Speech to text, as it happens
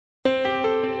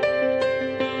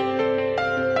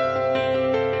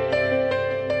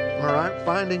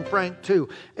finding Frank too.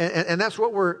 And that's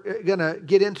what we're going to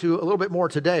get into a little bit more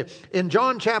today. In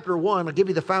John chapter 1, I'll give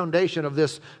you the foundation of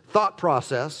this thought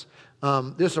process.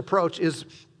 This approach is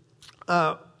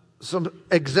some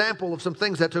example of some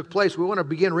things that took place. We want to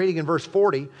begin reading in verse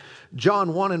 40.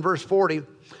 John 1 and verse 40.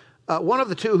 One of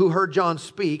the two who heard John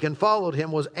speak and followed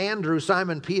him was Andrew,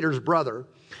 Simon Peter's brother.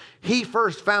 He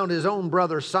first found his own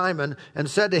brother Simon and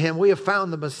said to him, "We have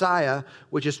found the Messiah,"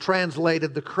 which is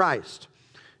translated the Christ.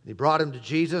 He brought him to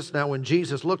Jesus. Now when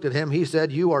Jesus looked at him, he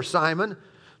said, "You are Simon,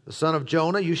 the son of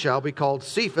Jonah. You shall be called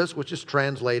Cephas," which is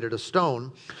translated a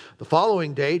stone. The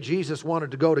following day, Jesus wanted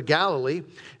to go to Galilee,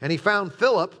 and he found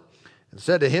Philip and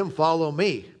said to him, "Follow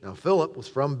me." Now Philip was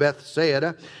from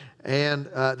Bethsaida, and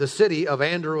the city of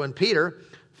Andrew and Peter.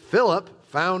 Philip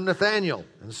found Nathanael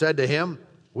and said to him,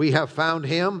 "We have found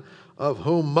him of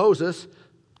whom Moses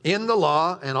in the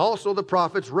law and also the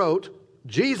prophets wrote,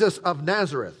 Jesus of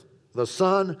Nazareth, the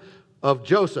son of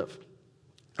Joseph."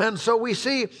 And so we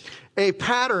see a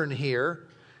pattern here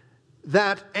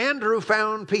that Andrew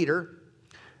found Peter,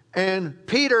 and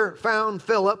Peter found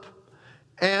Philip,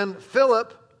 and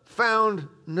Philip found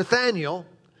Nathanael.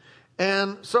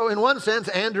 And so in one sense,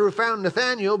 Andrew found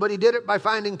Nathanael, but he did it by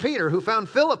finding Peter, who found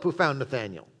Philip, who found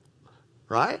Nathanael.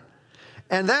 Right?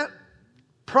 And that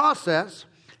process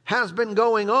has been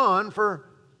going on for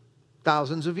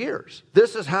thousands of years.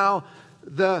 This is how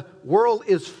the world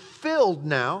is filled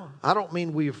now. I don't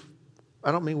mean we've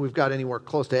got anywhere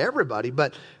close to everybody,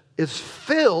 but it's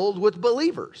filled with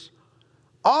believers.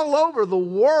 All over the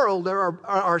world there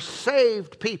are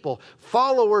saved people,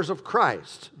 followers of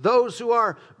Christ, those who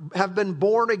have been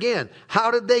born again.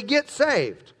 How did they get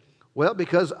saved? Well,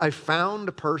 because a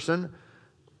person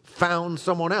found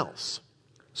someone else.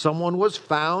 Someone was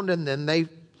found, and then they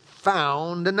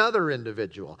found another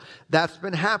individual. That's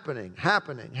been happening.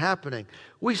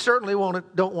 We certainly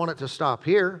don't want it to stop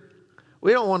here.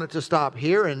 We don't want it to stop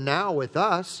here and now with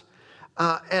us.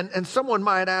 And someone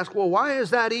might ask, well, why is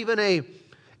that even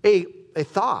a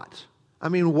thought? I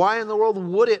mean, why in the world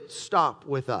would it stop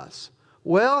with us?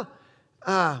 Well,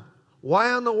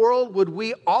 why in the world would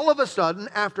we all of a sudden,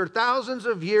 after thousands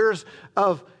of years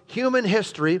of human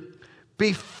history,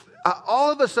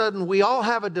 all of a sudden we all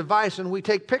have a device and we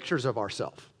take pictures of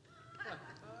ourselves?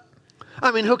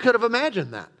 I mean, who could have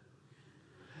imagined that?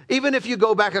 Even if you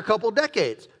go back a couple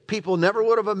decades, people never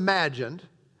would have imagined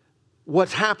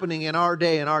what's happening in our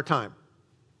day and our time.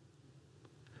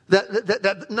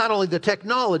 That not only the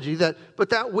technology, but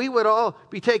that we would all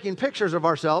be taking pictures of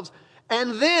ourselves,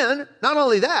 and then, not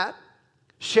only that,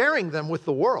 sharing them with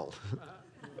the world.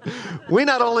 We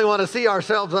not only want to see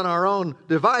ourselves on our own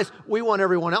device, we want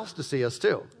everyone else to see us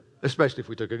too, especially if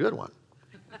we took a good one.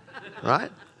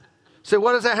 Right? So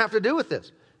what does that have to do with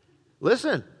this?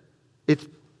 Listen, it's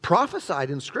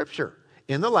prophesied in Scripture.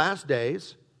 In the last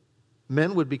days,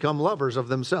 men would become lovers of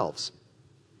themselves.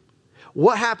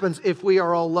 What happens if we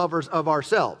are all lovers of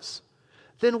ourselves?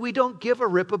 Then we don't give a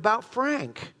rip about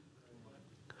Frank.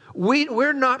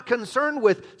 We're not concerned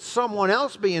with someone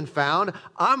else being found.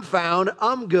 I'm found,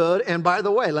 I'm good, and by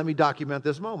the way, let me document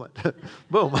this moment.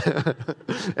 Boom.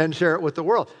 And share it with the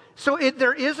world. So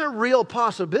there is a real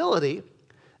possibility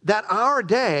that our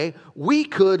day, we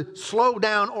could slow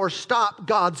down or stop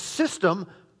God's system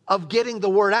of getting the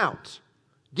word out,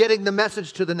 getting the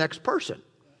message to the next person.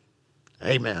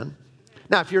 Amen.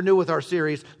 Now, if you're new with our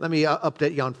series, let me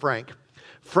update you on Frank.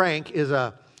 Frank is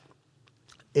an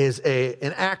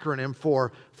acronym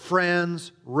for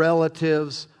friends,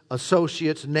 relatives,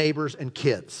 associates, neighbors, and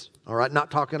kids. All right,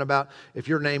 not talking about if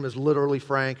your name is literally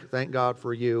Frank, thank God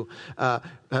for you.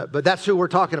 But that's who we're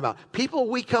talking about. People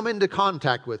we come into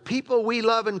contact with, people we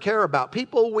love and care about,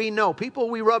 people we know, people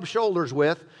we rub shoulders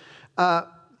with.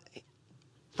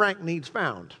 Frank needs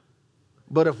found.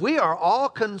 But if we are all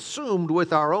consumed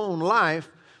with our own life,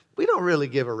 we don't really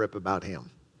give a rip about him.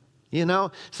 You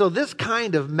know? So this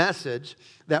kind of message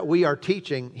that we are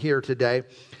teaching here today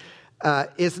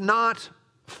is not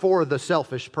for the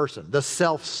selfish person, the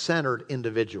self-centered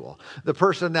individual, the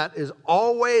person that is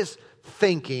always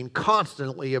thinking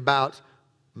constantly about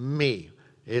me.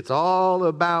 It's all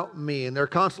about me. And they're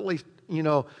constantly,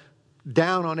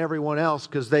 down on everyone else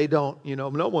because they don't,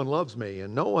 no one loves me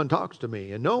and no one talks to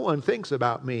me and no one thinks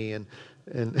about me and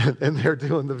they're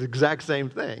doing the exact same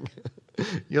thing.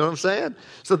 You know what I'm saying?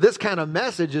 So this kind of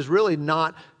message is really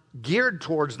not geared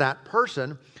towards that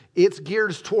person. It's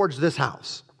geared towards this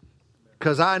house.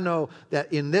 Because I know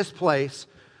that in this place,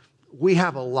 we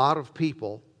have a lot of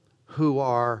people who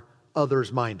are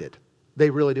others-minded.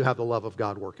 They really do have the love of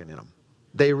God working in them.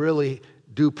 They really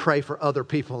do pray for other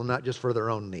people and not just for their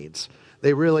own needs.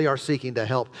 They really are seeking to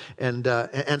help. And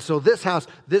so this house,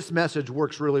 this message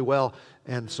works really well.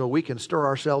 And so we can stir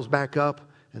ourselves back up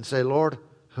and say, Lord,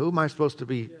 who am I supposed to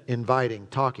be inviting,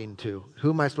 talking to? Who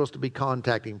am I supposed to be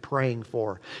contacting, praying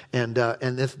for? And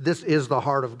this is the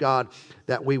heart of God,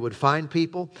 that we would find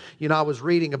people. You know, I was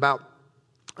reading about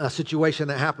a situation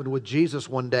that happened with Jesus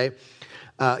one day.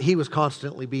 He was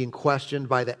constantly being questioned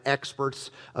by the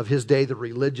experts of his day, the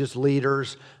religious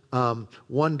leaders.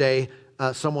 One day,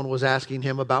 someone was asking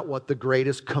him about what the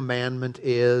greatest commandment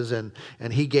is, and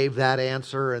he gave that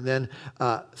answer. And then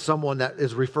someone that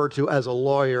is referred to as a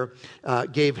lawyer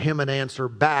gave him an answer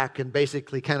back and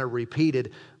basically kind of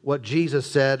repeated what Jesus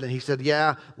said. And he said,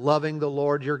 yeah, loving the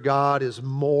Lord your God is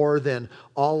more than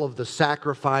all of the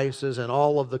sacrifices and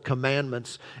all of the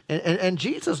commandments. And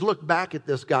Jesus looked back at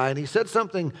this guy and he said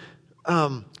something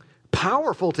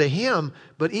powerful to him,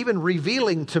 but even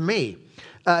revealing to me.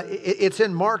 It's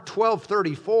in Mark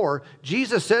 12:34.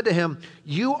 Jesus said to him,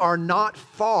 you are not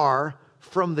far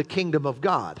from the kingdom of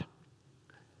God.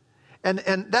 And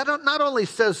that not only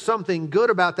says something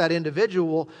good about that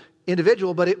individual,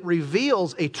 but it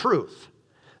reveals a truth.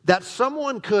 That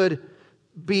someone could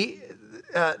be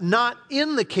not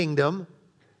in the kingdom,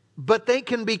 but they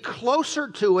can be closer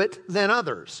to it than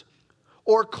others,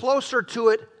 or closer to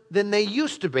it than they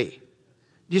used to be.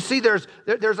 You see, there's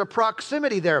a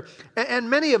proximity there. And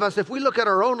many of us, if we look at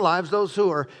our own lives, those who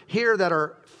are here that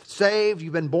are saved,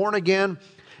 you've been born again,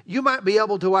 you might be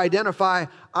able to identify,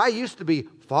 I used to be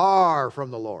far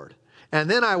from the Lord.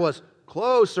 And then I was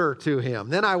closer to Him.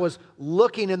 Then I was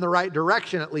looking in the right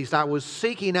direction, at least. I was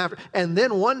seeking after. And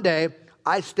then one day,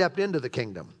 I stepped into the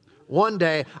kingdom. One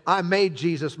day, I made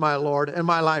Jesus my Lord, and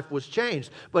my life was changed.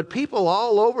 But people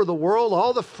all over the world,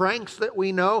 all the Franks that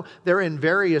we know, they're in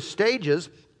various stages.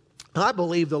 I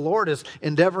believe the Lord is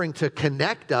endeavoring to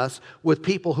connect us with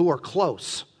people who are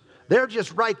close. They're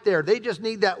just right there. They just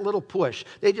need that little push.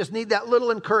 They just need that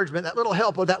little encouragement, that little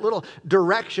help, or that little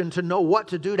direction to know what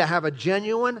to do to have a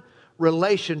genuine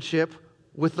relationship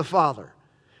with the Father.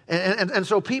 And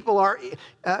so people are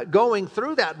going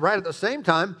through that. Right at the same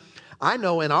time, I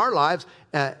know in our lives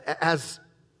as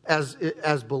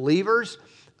believers,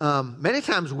 many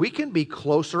times we can be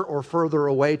closer or further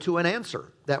away to an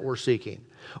answer that we're seeking,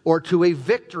 or to a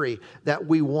victory that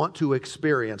we want to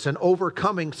experience, an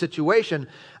overcoming situation.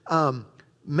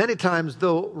 Many times,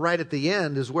 though, right at the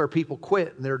end is where people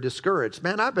quit and they're discouraged.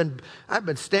 Man, I've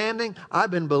been standing,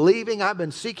 I've been believing, I've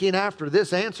been seeking after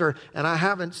this answer, and I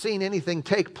haven't seen anything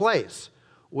take place.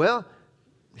 Well,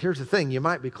 here's the thing: you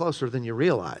might be closer than you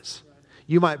realize.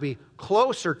 You might be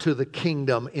closer to the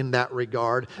kingdom in that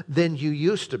regard than you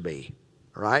used to be,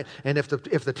 right? And if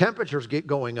the temperatures get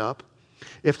going up,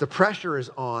 if the pressure is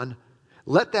on,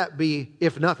 let that be,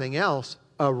 if nothing else,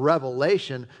 a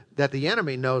revelation that the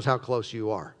enemy knows how close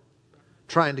you are,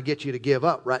 trying to get you to give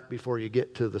up right before you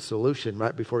get to the solution,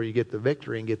 right before you get the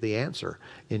victory and get the answer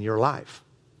in your life.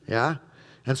 Yeah?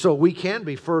 And so we can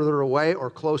be further away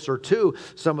or closer to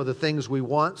some of the things we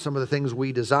want, some of the things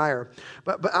we desire.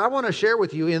 But I want to share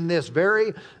with you in this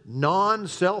very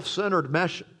non-self-centered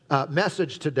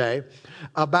message today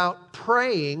about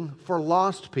praying for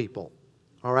lost people.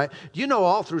 All right? Do you know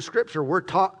all through Scripture we're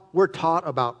taught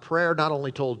about prayer, not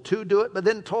only told to do it, but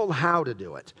then told how to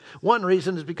do it. One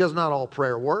reason is because not all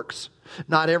prayer works.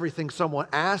 Not everything someone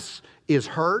asks is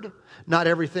heard. Not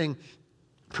everything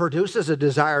produces a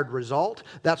desired result.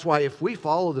 That's why if we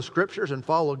follow the Scriptures and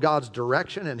follow God's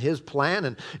direction and His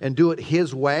plan and do it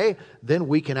His way, then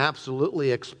we can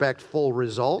absolutely expect full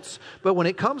results. But when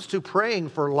it comes to praying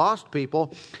for lost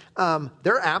people,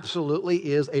 there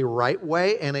absolutely is a right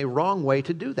way and a wrong way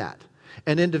to do that.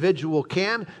 An individual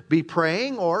can be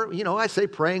praying, or, I say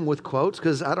praying with quotes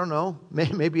because I don't know,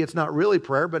 maybe it's not really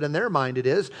prayer, but in their mind it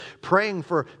is, praying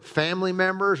for family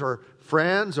members or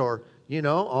friends or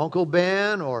Uncle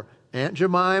Ben or Aunt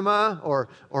Jemima or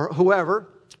whoever.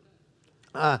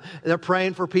 They're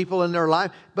praying for people in their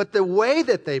life. But the way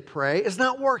that they pray is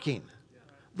not working.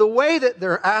 The way that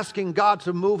they're asking God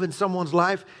to move in someone's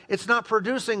life, it's not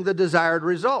producing the desired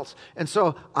results. And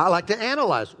so I like to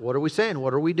analyze, what are we saying?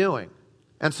 What are we doing?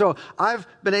 And so I've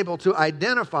been able to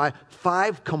identify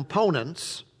five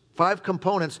components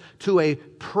to a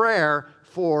prayer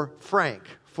for Frank,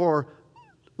 for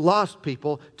lost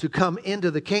people to come into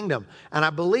the kingdom. And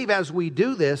I believe as we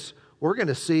do this, we're going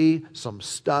to see some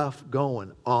stuff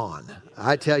going on.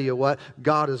 I tell you what,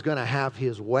 God is going to have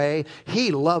His way.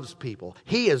 He loves people.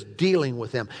 He is dealing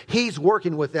with them. He's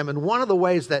working with them. And one of the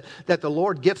ways that the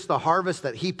Lord gets the harvest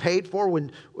that He paid for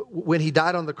when He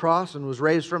died on the cross and was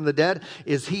raised from the dead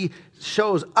is He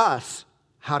shows us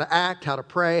how to act, how to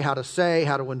pray, how to say,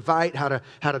 how to invite, how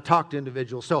to talk to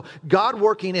individuals. So God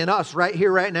working in us right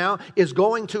here, right now, is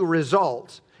going to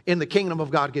result in the kingdom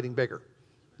of God getting bigger.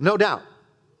 No doubt.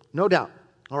 No doubt.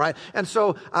 All right. And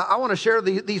so I want to share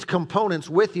these components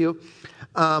with you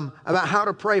about how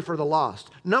to pray for the lost.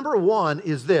 Number one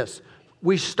is this.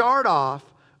 We start off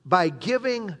by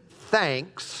giving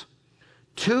thanks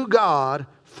to God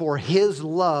for His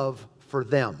love for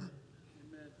them.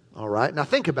 All right. Now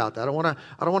think about that. I don't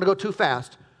want to go too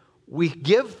fast. We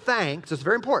give thanks, it's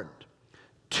very important,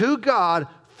 to God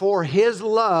for His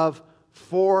love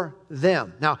for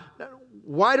them. Now,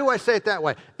 why do I say it that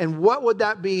way? And what would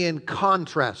that be in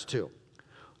contrast to?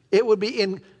 It would be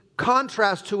in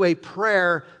contrast to a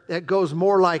prayer that goes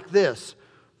more like this.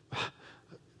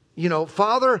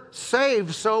 Father,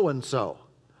 save so-and-so.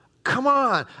 Come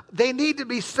on. They need to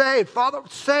be saved. Father,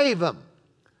 save them.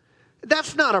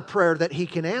 That's not a prayer that He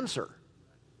can answer.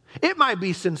 It might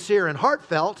be sincere and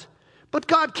heartfelt, but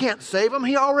God can't save them.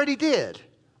 He already did.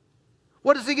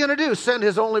 What is He going to do? Send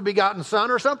His only begotten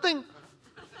Son or something?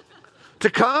 To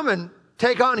come and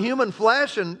take on human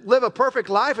flesh and live a perfect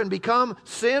life and become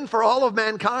sin for all of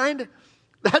mankind?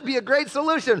 That'd be a great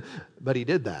solution. But He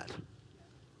did that,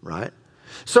 right?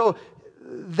 So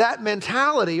that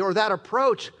mentality or that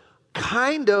approach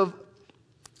kind of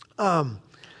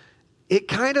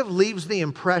leaves the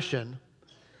impression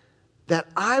that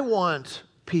I want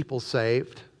people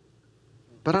saved,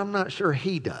 but I'm not sure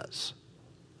He does.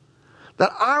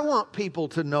 That I want people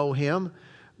to know Him,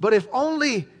 but if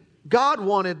only God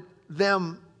wanted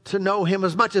them to know Him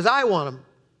as much as I want them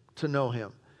to know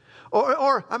Him.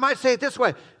 Or I might say it this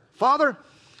way, Father,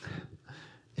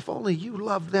 if only You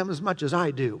loved them as much as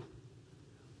I do.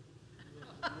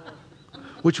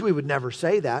 Which we would never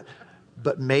say that,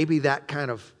 but maybe that kind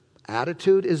of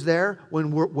attitude is there when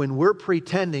we're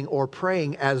pretending or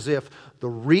praying as if the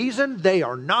reason they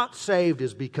are not saved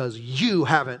is because You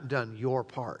haven't done your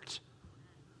part.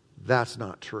 That's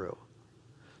not true.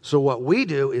 So what we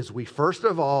do is we first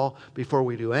of all, before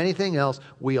we do anything else,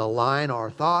 we align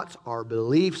our thoughts, our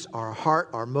beliefs, our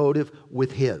heart, our motive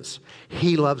with His.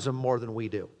 He loves them more than we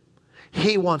do.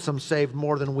 He wants them saved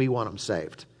more than we want them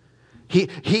saved.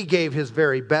 He gave His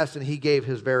very best and He gave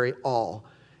His very all.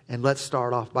 And let's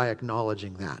start off by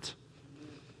acknowledging that.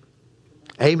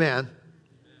 Amen.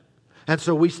 And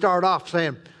so we start off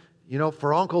saying,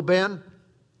 for Uncle Ben,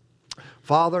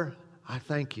 Father, I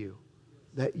thank You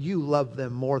that You love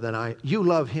them more than You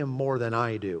love him more than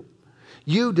I do.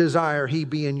 You desire he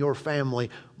be in your family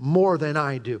more than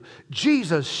I do.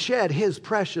 Jesus shed His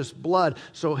precious blood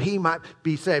so he might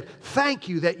be saved. Thank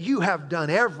You that You have done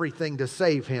everything to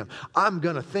save him. I'm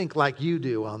going to think like You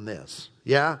do on this.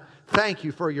 Yeah? Thank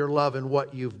You for Your love and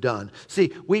what You've done.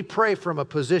 See, we pray from a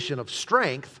position of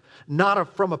strength,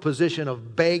 not from a position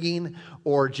of begging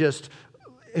or just,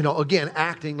 again,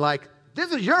 acting like,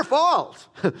 this is your fault.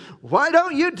 Why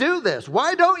don't you do this?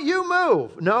 Why don't you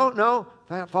move? No.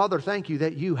 Father, thank You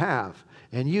that You have.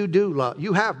 And You do love.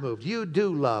 You have moved. You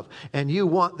do love. And You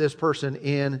want this person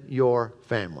in your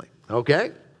family.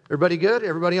 Okay? Everybody good?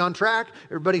 Everybody on track?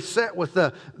 Everybody set with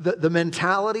the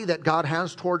mentality that God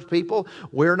has towards people?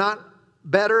 We're not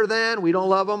better than. We don't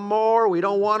love them more. We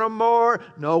don't want them more.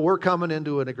 No, we're coming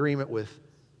into an agreement with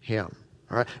Him.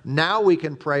 All right? Now we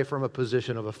can pray from a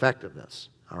position of effectiveness.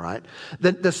 All right.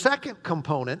 The second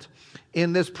component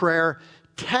in this prayer,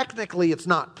 technically it's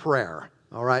not prayer.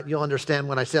 All right. You'll understand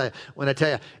when I tell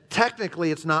you,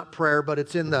 technically it's not prayer, but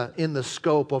it's in the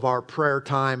scope of our prayer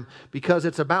time because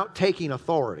it's about taking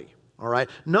authority. All right.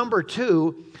 Number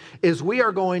 2 is we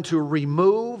are going to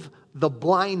remove the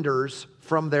blinders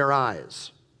from their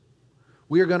eyes.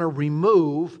 We are going to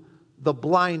remove the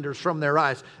blinders from their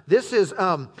eyes. This is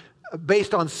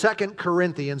based on 2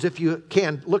 Corinthians. If you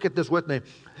can, look at this with me.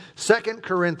 2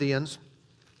 Corinthians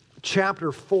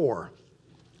chapter 4.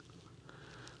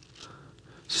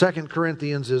 2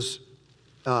 Corinthians is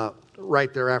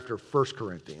right there after 1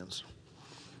 Corinthians,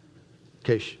 in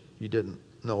case you didn't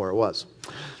know where it was.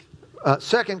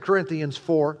 2 Corinthians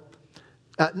 4.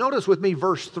 Notice with me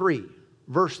verse 3.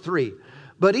 Verse 3.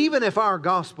 But even if our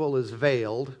gospel is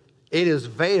veiled, it is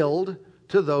veiled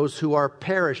to those who are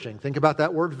perishing. Think about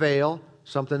that word veil.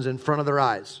 Something's in front of their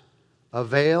eyes. A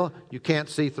veil, you can't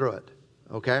see through it.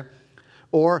 Okay?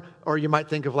 Or you might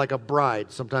think of like a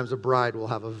bride. Sometimes a bride will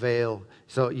have a veil,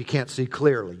 so you can't see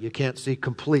clearly. You can't see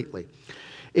completely.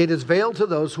 It is veiled to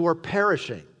those who are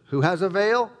perishing. Who has a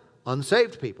veil?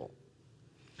 Unsaved people.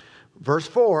 Verse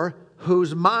 4,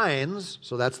 whose minds,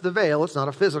 so that's the veil, it's not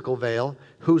a physical veil,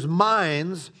 whose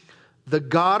minds the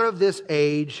God of this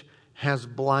age has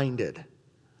blinded.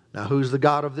 Now, who's the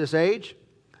God of this age?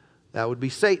 That would be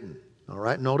Satan. All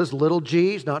right, notice little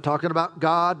g, he's not talking about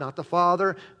God, not the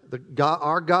Father.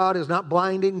 Our God is not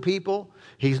blinding people.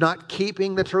 He's not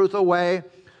keeping the truth away.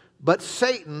 But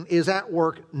Satan is at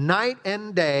work night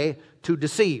and day to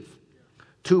deceive,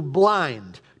 to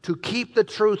blind, to keep the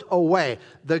truth away.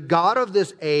 The God of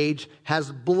this age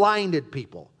has blinded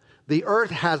people. The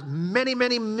earth has many,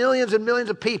 many millions and millions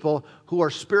of people who are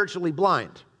spiritually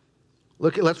blind.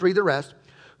 Let's read the rest.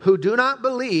 Who do not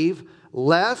believe,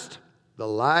 lest the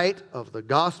light of the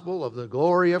gospel of the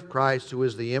glory of Christ, who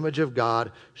is the image of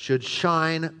God, should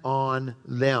shine on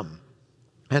them.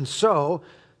 And so,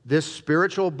 this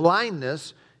spiritual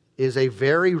blindness is a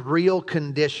very real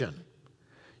condition.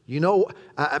 You know,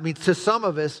 I mean, to some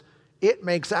of us, it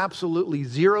makes absolutely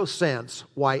zero sense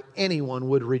why anyone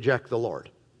would reject the Lord.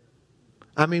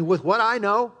 I mean, with what I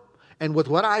know and with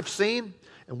what I've seen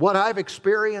and what I've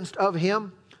experienced of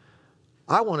Him,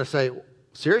 I want to say,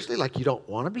 seriously, like you don't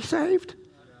want to be saved?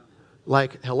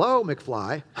 Like, hello,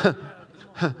 McFly.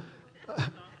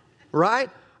 Right?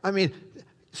 I mean,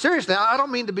 seriously, I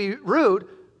don't mean to be rude,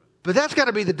 but that's got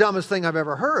to be the dumbest thing I've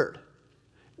ever heard.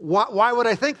 Why would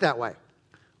I think that way?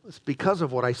 It's because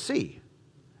of what I see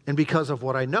and because of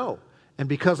what I know and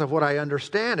because of what I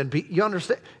understand. And you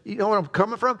understand? You know where I'm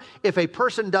coming from? If a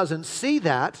person doesn't see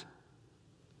that,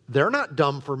 they're not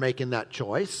dumb for making that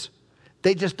choice.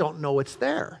 They just don't know it's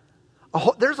there.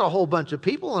 There's a whole bunch of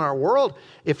people in our world,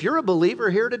 if you're a believer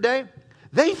here today,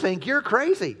 they think you're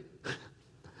crazy.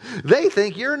 They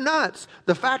think you're nuts.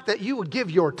 The fact that you would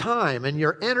give your time and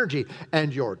your energy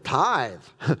and your tithe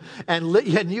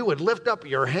and you would lift up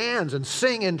your hands and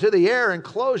sing into the air and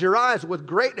close your eyes with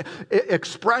great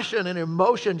expression and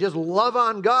emotion, just love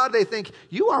on God, they think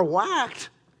you are whacked.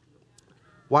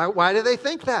 Why do they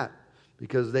think that?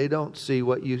 Because they don't see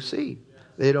what you see.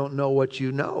 They don't know what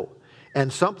you know.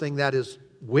 And something that is,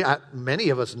 many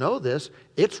of us know this,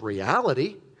 it's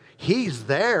reality. He's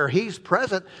there, He's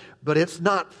present, but it's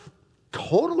not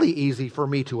totally easy for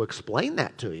me to explain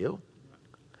that to you.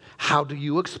 How do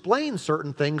you explain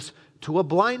certain things to a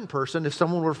blind person? If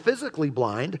someone were physically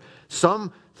blind,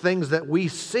 some things that we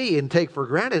see and take for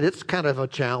granted, it's kind of a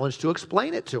challenge to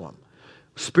explain it to them.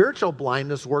 Spiritual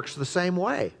blindness works the same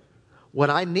way. What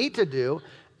I need to do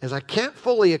is I can't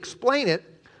fully explain it,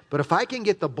 but if I can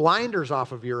get the blinders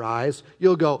off of your eyes,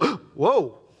 you'll go,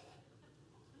 whoa.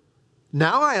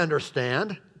 Now I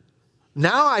understand.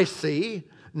 Now I see.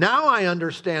 Now I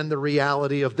understand the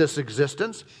reality of this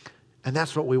existence. And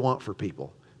that's what we want for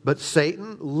people. But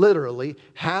Satan literally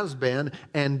has been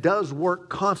and does work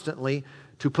constantly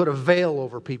to put a veil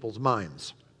over people's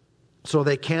minds so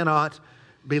they cannot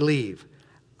believe.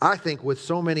 I think with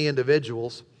so many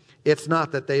individuals, it's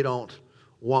not that they don't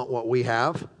want what we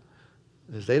have,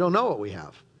 it's they don't know what we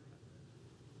have.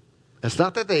 It's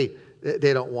not that they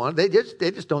don't want it.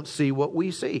 They just don't see what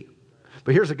we see.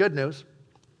 But here's the good news,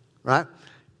 right?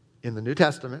 In the New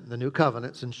Testament, the New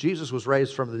Covenant, since Jesus was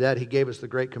raised from the dead, He gave us the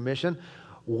Great Commission.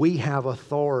 We have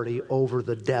authority over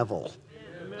the devil.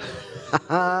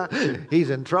 He's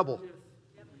in trouble.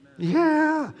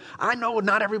 Yeah, I know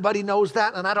not everybody knows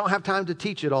that, and I don't have time to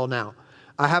teach it all now.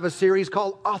 I have a series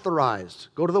called Authorized.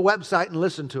 Go to the website and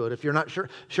listen to it if you're not sure.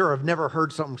 Sure, I've never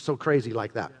heard something so crazy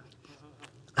like that.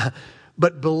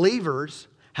 But believers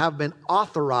have been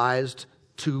authorized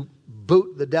to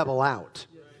boot the devil out.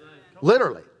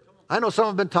 Literally. I know some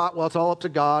have been taught, well, it's all up to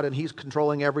God and He's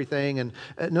controlling everything. And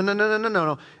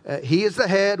no. He is the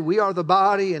head, we are the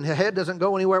body, and the head doesn't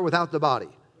go anywhere without the body.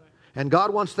 And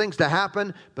God wants things to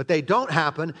happen, but they don't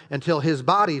happen until His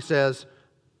body says,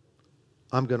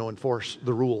 I'm going to enforce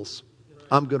the rules.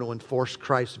 I'm going to enforce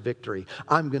Christ's victory.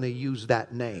 I'm going to use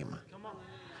that name.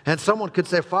 And someone could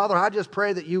say, Father, I just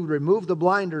pray that you remove the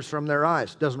blinders from their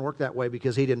eyes. It doesn't work that way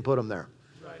because He didn't put them there.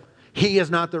 Right. He is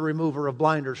not the remover of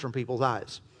blinders from people's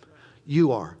eyes.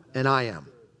 You are, and I am.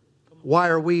 Why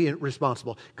are we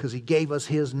responsible? Because He gave us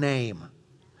His name.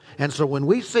 And so when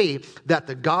we see that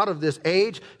the God of this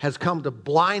age has come to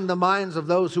blind the minds of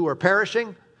those who are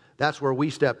perishing, that's where we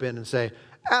step in and say,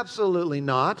 absolutely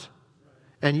not.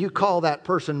 And you call that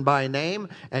person by name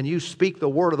and you speak the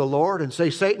word of the Lord and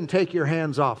say, Satan, take your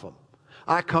hands off them.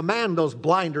 I command those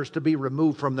blinders to be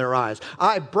removed from their eyes.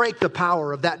 I break the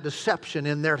power of that deception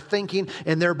in their thinking,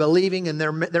 in their believing, in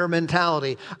their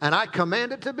mentality. And I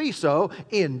command it to be so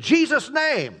in Jesus'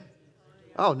 name.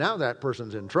 Oh, now that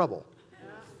person's in trouble.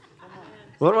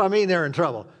 What do I mean they're in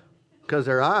trouble? Because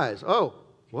their eyes, oh,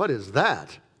 what is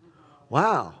that?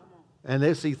 Wow. And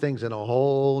they see things in a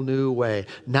whole new way.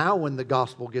 Now when the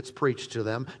gospel gets preached to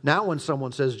them, now when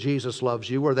someone says Jesus loves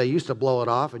you, where they used to blow it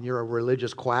off and you're a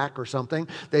religious quack or something,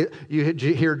 you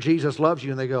hear Jesus loves you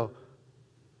and they go,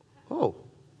 Oh,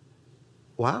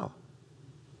 wow.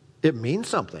 It means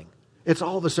something. It's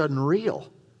all of a sudden real.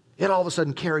 It all of a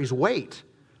sudden carries weight.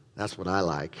 That's what I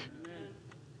like.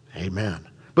 Amen.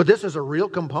 But this is a real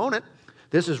component.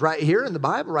 This is right here in the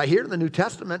Bible, right here in the New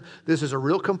Testament. This is a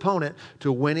real component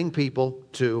to winning people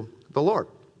to the Lord.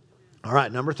 All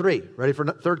right, number 3. Ready for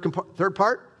third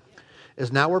part?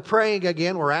 Is now we're praying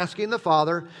again. We're asking the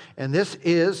Father, and this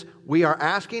is, we are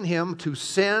asking Him to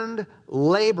send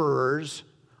laborers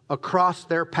across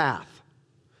their path.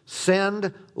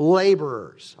 Send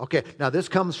laborers. Okay, now this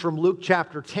comes from Luke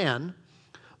chapter 10.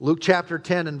 Luke chapter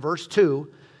 10 and verse 2.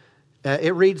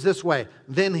 It reads this way.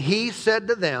 Then He said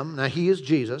to them, now He is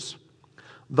Jesus,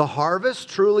 the harvest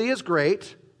truly is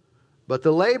great, but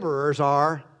the laborers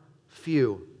are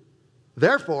few.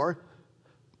 Therefore,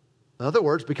 in other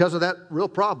words, because of that real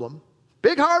problem,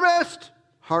 big harvest,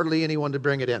 hardly anyone to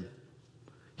bring it in.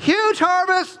 Huge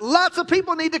harvest, lots of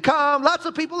people need to come, lots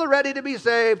of people are ready to be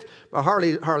saved, but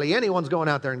hardly anyone's going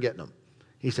out there and getting them.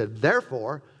 He said,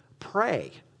 therefore,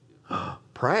 pray.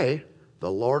 Pray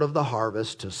the Lord of the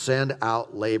harvest to send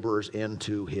out laborers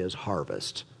into His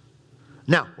harvest.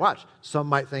 Now, watch. Some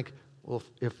might think, well,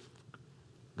 if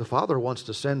the Father wants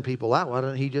to send people out, why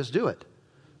doesn't He just do it?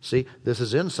 See, this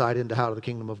is insight into how the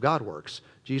kingdom of God works.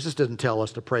 Jesus didn't tell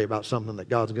us to pray about something that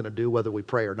God's going to do whether we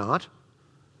pray or not.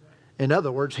 In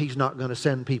other words, He's not going to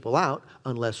send people out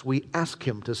unless we ask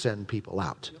Him to send people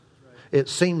out. It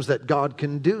seems that God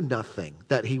can do nothing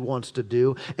that He wants to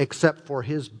do except for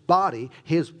His body,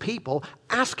 His people,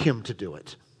 ask Him to do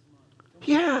it.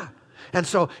 Yeah. And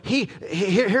so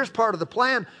here's part of the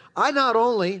plan. I not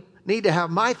only need to have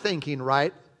my thinking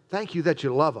right, thank you that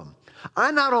you love Him.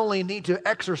 I not only need to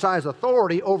exercise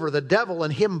authority over the devil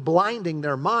and him blinding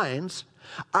their minds,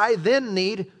 I then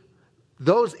need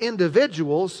those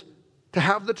individuals to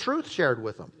have the truth shared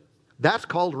with them. That's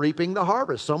called reaping the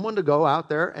harvest. Someone to go out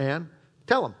there and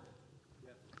tell them.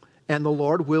 And the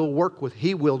Lord will work with,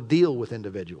 He will deal with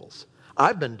individuals.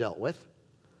 I've been dealt with.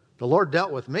 The Lord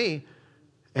dealt with me,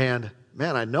 and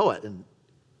man, I know it. And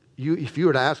if you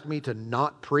were to ask me to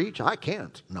not preach, I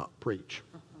can't not preach.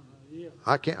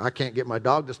 I can't get my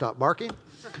dog to stop barking.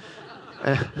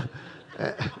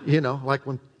 Like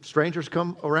when strangers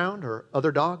come around or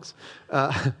other dogs.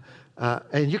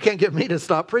 And you can't get me to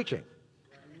stop preaching.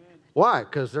 Why?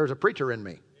 Because there's a preacher in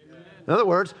me. In other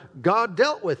words, God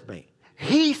dealt with me.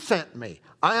 He sent me.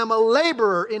 I am a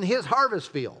laborer in His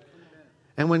harvest field.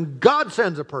 And when God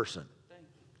sends a person,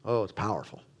 oh, it's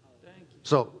powerful.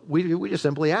 So we just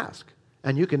simply ask.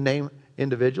 And you can name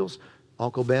individuals.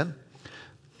 Uncle Ben,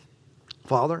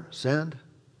 Father, send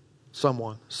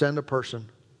someone, send a person,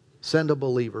 send a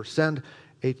believer, send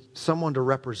someone to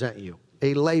represent you,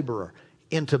 a laborer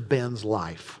into Ben's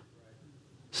life.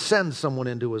 Send someone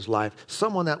into his life,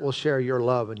 someone that will share your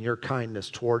love and your kindness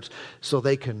towards so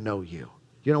they can know you.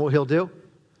 You know what He'll do?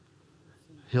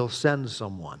 He'll send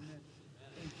someone.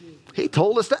 He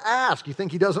told us to ask. You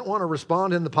think He doesn't want to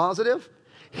respond in the positive?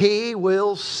 He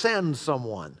will send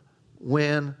someone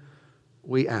when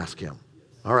we ask Him.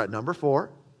 All right, number 4.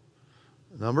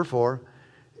 Number 4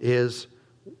 is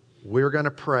we're going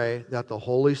to pray that the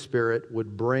Holy Spirit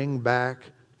would bring back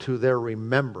to their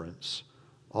remembrance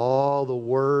all the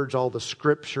words, all the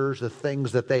scriptures, the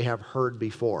things that they have heard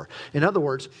before. In other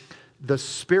words, the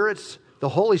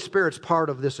Holy Spirit's part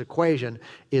of this equation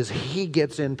is He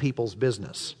gets in people's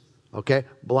business. Okay?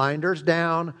 Blinders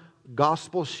down,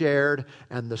 gospel shared,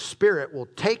 and the Spirit will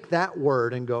take that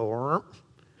word and go,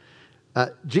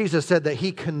 Jesus said that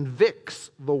He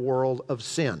convicts the world of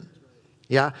sin.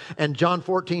 Yeah? And John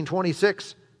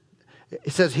 14:26,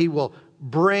 it says He will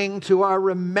bring to our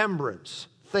remembrance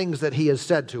things that He has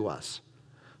said to us.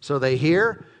 So they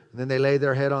hear, and then they lay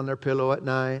their head on their pillow at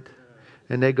night,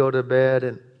 and they go to bed,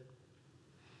 and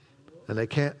they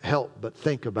can't help but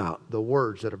think about the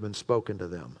words that have been spoken to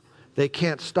them. They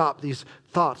can't stop. These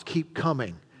thoughts keep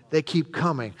coming. They keep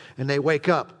coming, and they wake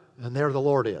up, and there the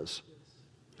Lord is.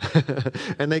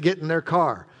 And they get in their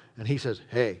car, and He says,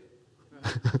 hey.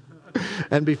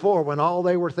 And before, when all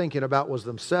they were thinking about was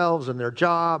themselves and their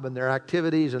job and their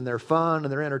activities and their fun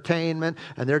and their entertainment,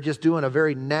 and they're just doing a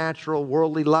very natural,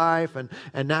 worldly life, and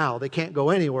now they can't go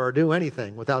anywhere or do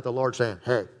anything without the Lord saying,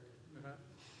 hey.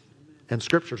 And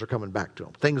scriptures are coming back to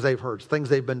them. Things they've heard, things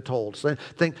they've been told.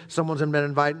 Someone's been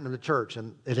invited to the church,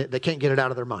 and they can't get it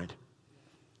out of their mind.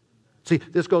 See,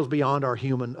 this goes beyond our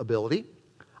human ability.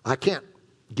 I can't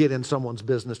get in someone's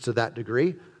business to that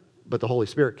degree, but the Holy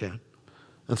Spirit can.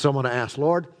 And someone to ask,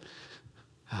 Lord,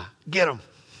 get them.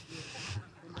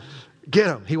 Get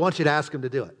them. He wants you to ask Him to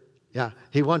do it. Yeah,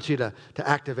 He wants you to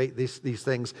activate these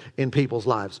things in people's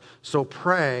lives. So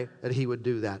pray that He would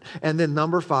do that. And then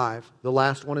number 5, the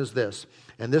last one is this.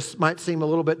 And this might seem a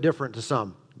little bit different to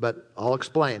some, but I'll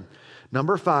explain.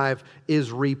 Number 5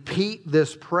 is repeat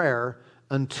this prayer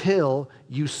until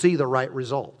you see the right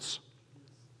results.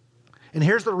 And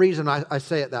here's the reason I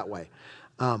say it that way.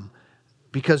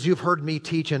 Because you've heard me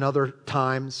teach in other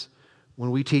times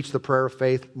when we teach the prayer of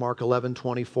faith, Mark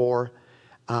 11:24.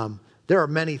 There are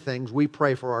many things we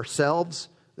pray for ourselves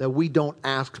that we don't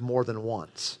ask more than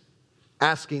once.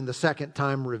 Asking the second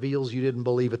time reveals you didn't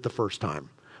believe it the first time,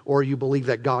 or you believe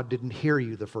that God didn't hear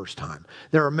you the first time.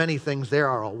 There are many things there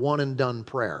are a one and done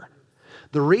prayer.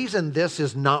 The reason this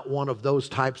is not one of those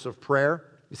types of prayer,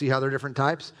 you see how they're different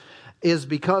types, is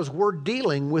because we're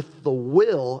dealing with the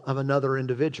will of another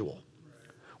individual.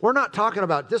 We're not talking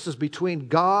about this is between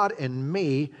God and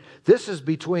me. This is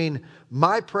between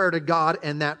my prayer to God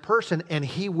and that person, and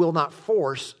He will not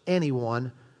force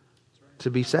anyone to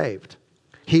be saved.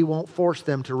 He won't force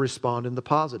them to respond in the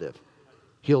positive.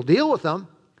 He'll deal with them,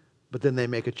 but then they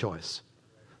make a choice.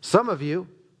 Some of you,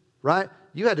 right,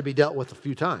 you had to be dealt with a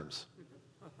few times.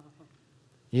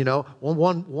 You know,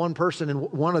 one person in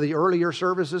one of the earlier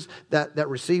services that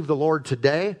received the Lord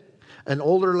today, an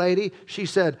older lady, she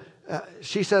says,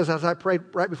 as I prayed,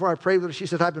 right before I prayed with her, she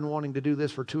said, I've been wanting to do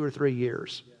this for 2 or 3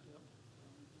 years.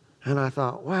 And I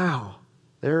thought, wow,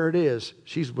 there it is.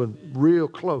 She's been real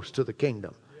close to the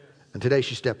kingdom. And today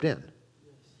she stepped in.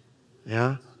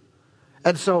 Yeah.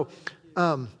 And so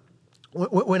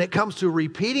when it comes to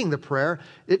repeating the prayer,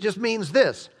 it just means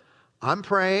this. I'm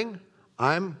praying.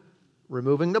 I'm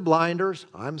removing the blinders.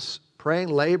 I'm praying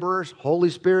laborers. Holy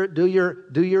Spirit, do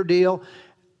your deal.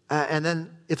 And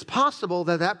then it's possible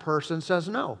that that person says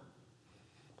no.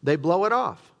 They blow it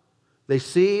off. They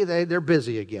see they're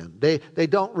busy again. They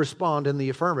don't respond in the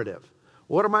affirmative.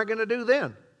 What am I going to do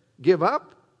then? Give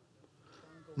up?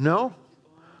 No.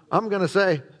 I'm going to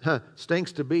say,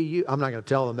 stinks to be you. I'm not going to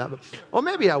tell them that. But,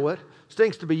 maybe I would.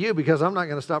 Stinks to be you because I'm not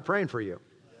going to stop praying for you.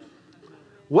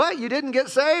 What? You didn't get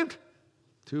saved?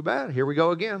 Too bad. Here we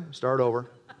go again. Start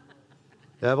over.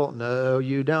 Devil, no,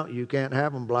 you don't. You can't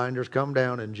have them. Blinders, come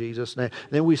down in Jesus' name.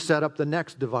 Then we set up the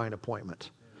next divine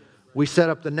appointment. We set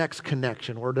up the next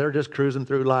connection where they're just cruising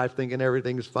through life thinking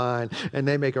everything's fine. And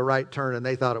they make a right turn and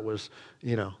they thought it was,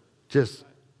 just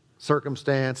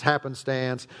circumstance,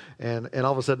 happenstance. And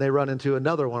all of a sudden they run into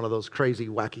another one of those crazy,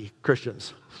 wacky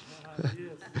Christians.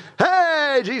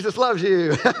 Hey, Jesus loves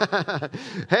you.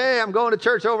 Hey, I'm going to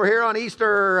church over here on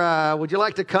Easter. Would you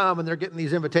like to come? And they're getting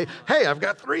these invitations. Hey, I've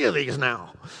got 3 of these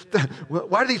now.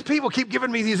 Why do these people keep giving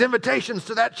me these invitations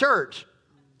to that church?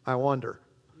 I wonder.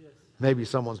 Maybe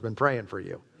someone's been praying for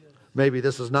you. Maybe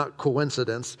this is not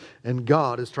coincidence and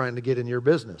God is trying to get in your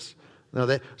business. Now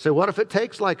they say, what if it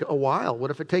takes like a while?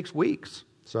 What if it takes weeks?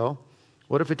 So,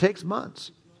 what if it takes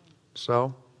months?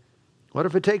 So, what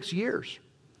if it takes years?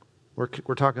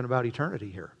 We're talking about eternity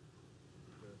here.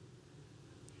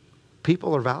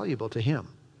 People are valuable to Him.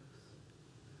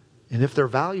 And if they're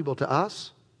valuable to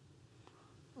us,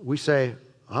 we say,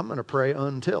 I'm going to pray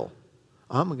until.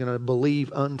 I'm going to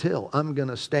believe until. I'm going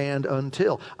to stand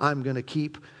until. I'm going to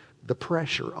keep the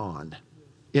pressure on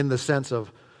in the sense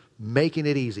of making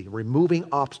it easy, removing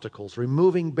obstacles,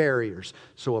 removing barriers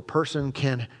so a person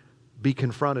can be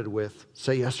confronted with,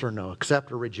 say yes or no,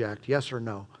 accept or reject, yes or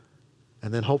no.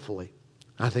 And then hopefully,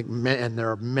 I think, and there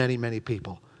are many, many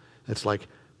people, it's like,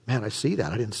 man, I see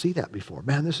that. I didn't see that before.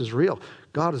 Man, this is real.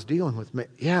 God is dealing with me.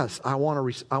 Yes, I want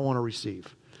to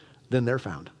receive. Then they're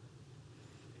found.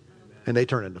 And they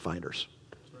turn into finders.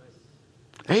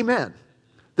 Amen.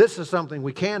 This is something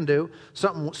we can do,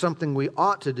 something we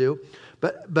ought to do.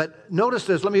 But notice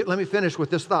this. Let me finish with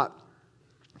this thought.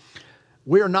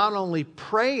 We are not only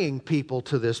praying people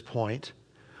to this point.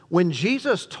 When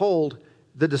Jesus told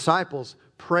the disciples,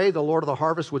 pray the Lord of the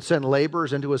harvest would send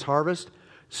laborers into His harvest,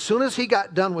 as soon as He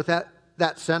got done with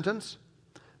that sentence,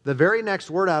 the very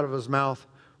next word out of His mouth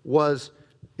was,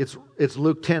 it's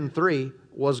Luke 10:3,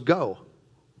 was go.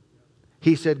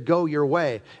 He said, go your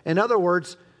way. In other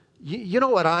words, you know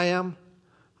what I am?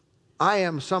 I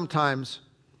am sometimes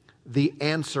the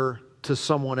answer to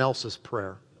someone else's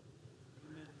prayer.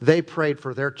 They prayed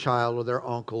for their child or their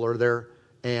uncle or their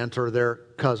aunt or their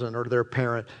cousin or their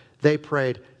parent. They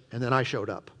prayed, and then I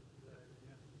showed up.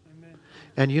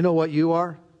 And you know what you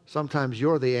are? Sometimes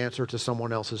you're the answer to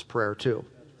someone else's prayer too.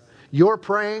 You're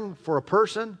praying for a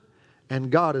person, and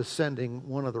God is sending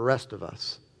one of the rest of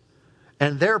us.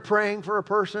 And they're praying for a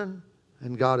person,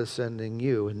 and God is sending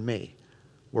you and me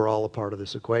We're all a part of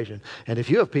this equation. And if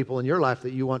you have people in your life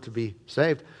that you want to be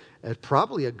saved, it's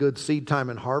probably a good seed time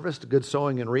and harvest, a good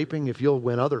sowing and reaping if you'll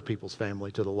win other people's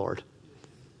family to the Lord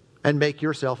and make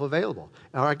yourself available.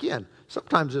 Now, again,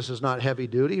 sometimes this is not heavy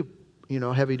duty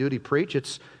preach.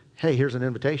 It's, hey, here's an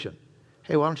invitation.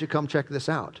 Hey, why don't you come check this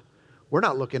out? We're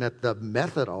not looking at the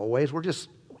method always. We're just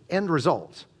end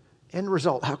result. End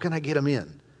result. How can I get them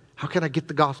in? How can I get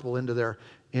the gospel into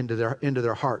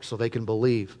their hearts so they can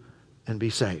believe and be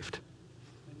saved?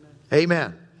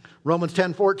 Amen. Romans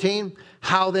 10:14.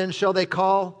 How then shall they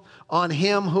call on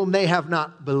him whom they have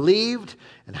not believed?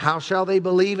 And how shall they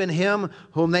believe in him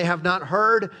whom they have not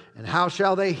heard? And how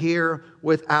shall they hear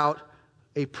without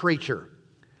a preacher?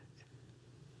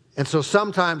 And so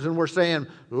sometimes when we're saying,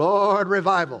 Lord,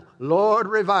 revival,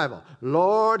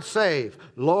 Lord, save,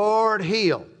 Lord,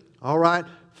 heal. All right,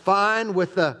 fine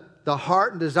with the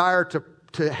heart and desire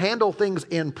to handle things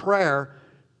in prayer,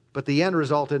 but the end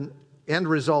result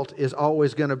is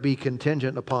always going to be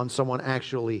contingent upon someone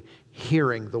actually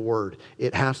hearing the word.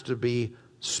 It has to be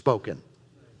spoken.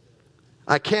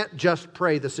 I can't just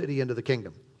pray the city into the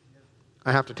kingdom.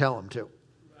 I have to tell them to.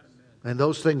 And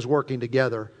those things working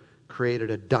together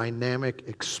created a dynamic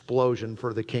explosion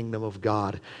for the kingdom of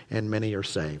God, and many are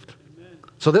saved. Amen.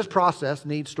 So this process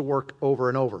needs to work over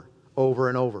and over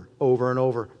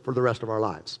for the rest of our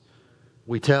lives.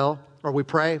 We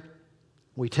pray,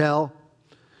 we tell,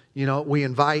 we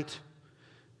invite,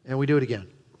 and we do it again.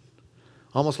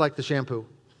 Almost like the shampoo.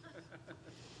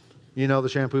 The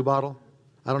shampoo bottle?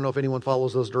 I don't know if anyone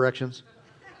follows those directions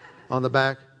on the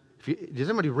back. Does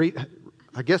anybody read?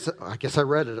 I guess I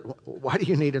read it. Why do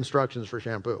you need instructions for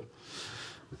shampoo?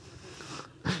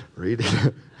 Read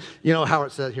it. You know how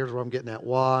it says, here's what I'm getting at.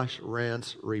 Wash,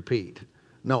 rinse, repeat.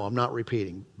 No, I'm not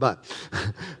repeating. But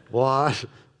wash,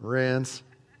 rinse,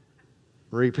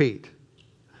 repeat.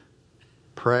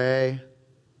 Pray,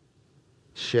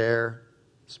 share,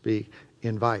 speak,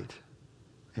 invite.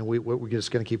 And we're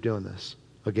just going to keep doing this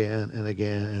again and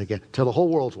again and again till the whole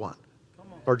world's won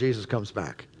or Jesus comes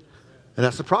back. And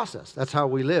that's the process. That's how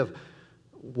we live.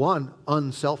 One,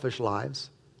 unselfish lives.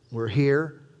 We're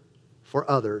here for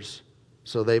others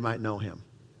so they might know him.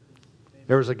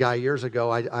 There was a guy years ago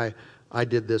I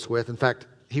did this with. In fact,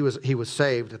 he was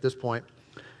saved at this point.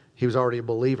 He was already a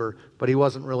believer, but he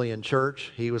wasn't really in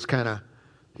church. He was kind of,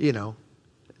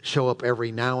 show up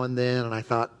every now and then. And I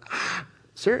thought,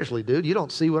 seriously, dude, you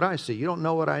don't see what I see. You don't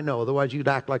know what I know. Otherwise, you'd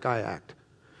act like I act.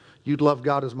 You'd love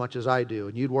God as much as I do,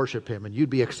 and you'd worship him, and you'd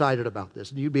be excited about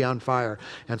this, and you'd be on fire.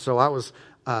 And so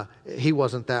he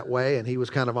wasn't that way, and he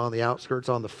was kind of on the outskirts,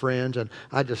 on the fringe, and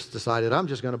I just decided I'm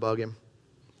just going to bug him.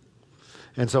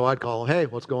 And so I'd call him, hey,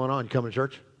 what's going on? You coming to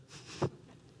church?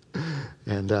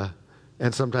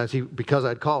 And sometimes because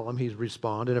I'd call him, he'd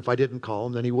respond, and if I didn't call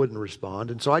him, then he wouldn't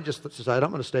respond. And so I just decided I'm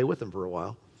going to stay with him for a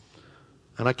while.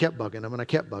 And I kept bugging him, and I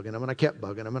kept bugging him, and I kept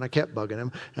bugging him, and I kept bugging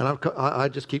him. And I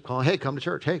just keep calling, hey, come to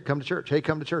church. Hey, come to church. Hey,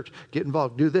 come to church. Get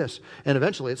involved. Do this. And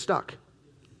eventually it stuck.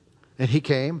 And he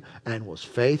came and was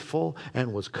faithful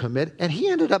and was committed. And he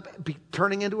ended up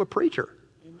turning into a preacher.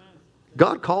 Amen.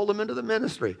 God called him into the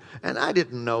ministry. And I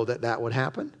didn't know that would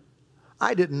happen.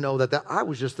 I didn't know that. I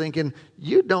was just thinking,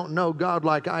 you don't know God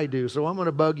like I do, so I'm going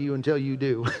to bug you until you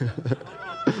do.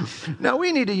 Now,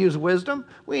 we need to use wisdom.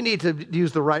 We need to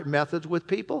use the right methods with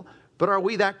people. But are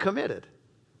we that committed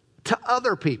to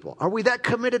other people? Are we that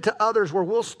committed to others where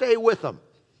we'll stay with them?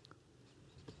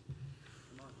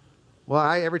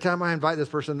 Well, every time I invite this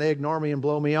person, they ignore me and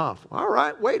blow me off. All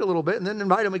right, wait a little bit and then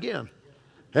invite them again.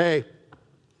 Hey,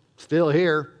 still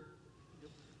here.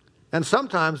 And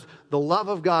sometimes the love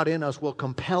of God in us will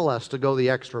compel us to go the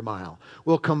extra mile.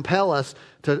 Will compel us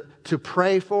to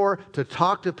pray for, to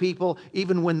talk to people,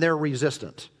 even when they're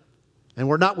resistant. And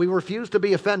we refuse to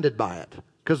be offended by it.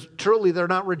 Because truly they're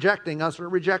not rejecting us, we're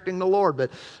rejecting the Lord.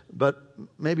 But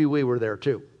maybe we were there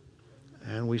too.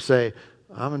 And we say,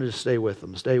 I'm going to just stay with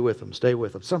them, stay with them, stay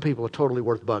with them. Some people are totally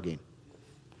worth bugging.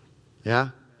 Yeah?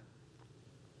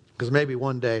 Because maybe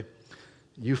one day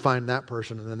you find that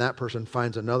person, and then that person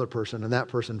finds another person, and that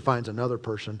person finds another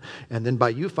person. And then by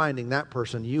you finding that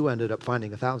person, you ended up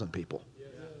finding 1,000 people.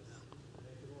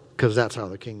 Because that's how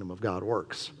the kingdom of God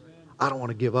works. I don't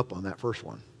want to give up on that first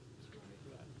one.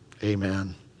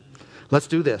 Amen. Let's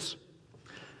do this.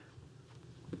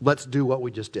 Let's do what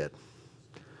we just did.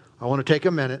 I want to take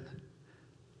a minute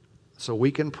so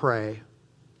we can pray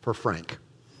for Frank.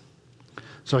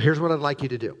 So here's what I'd like you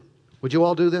to do. Would you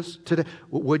all do this today?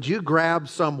 Would you grab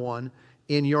someone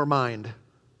in your mind,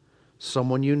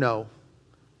 someone you know?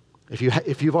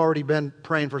 If you've already been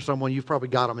praying for someone, you've probably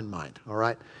got them in mind, all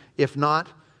right? If not,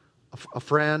 a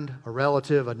friend, a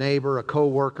relative, a neighbor, a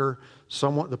co-worker,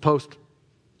 someone, the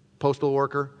postal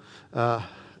worker,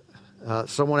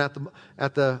 someone at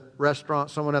the restaurant,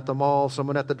 someone at the mall,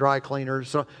 someone at the dry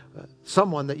cleaners,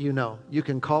 someone that you know. You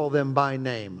can call them by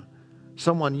name.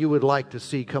 Someone you would like to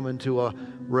see come into a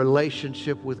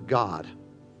relationship with God.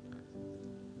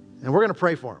 And we're going to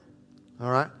pray for them.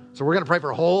 All right? So we're going to pray for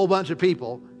a whole bunch of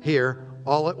people here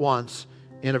all at once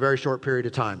in a very short period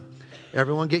of time.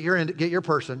 Everyone get your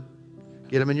person.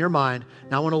 Get them in your mind.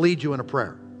 Now I want to lead you in a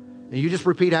prayer. And you just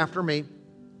repeat after me.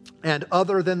 And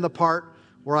other than the part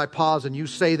where I pause and you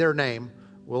say their name,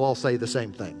 we'll all say the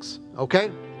same things.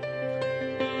 Okay?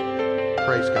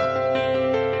 Praise God.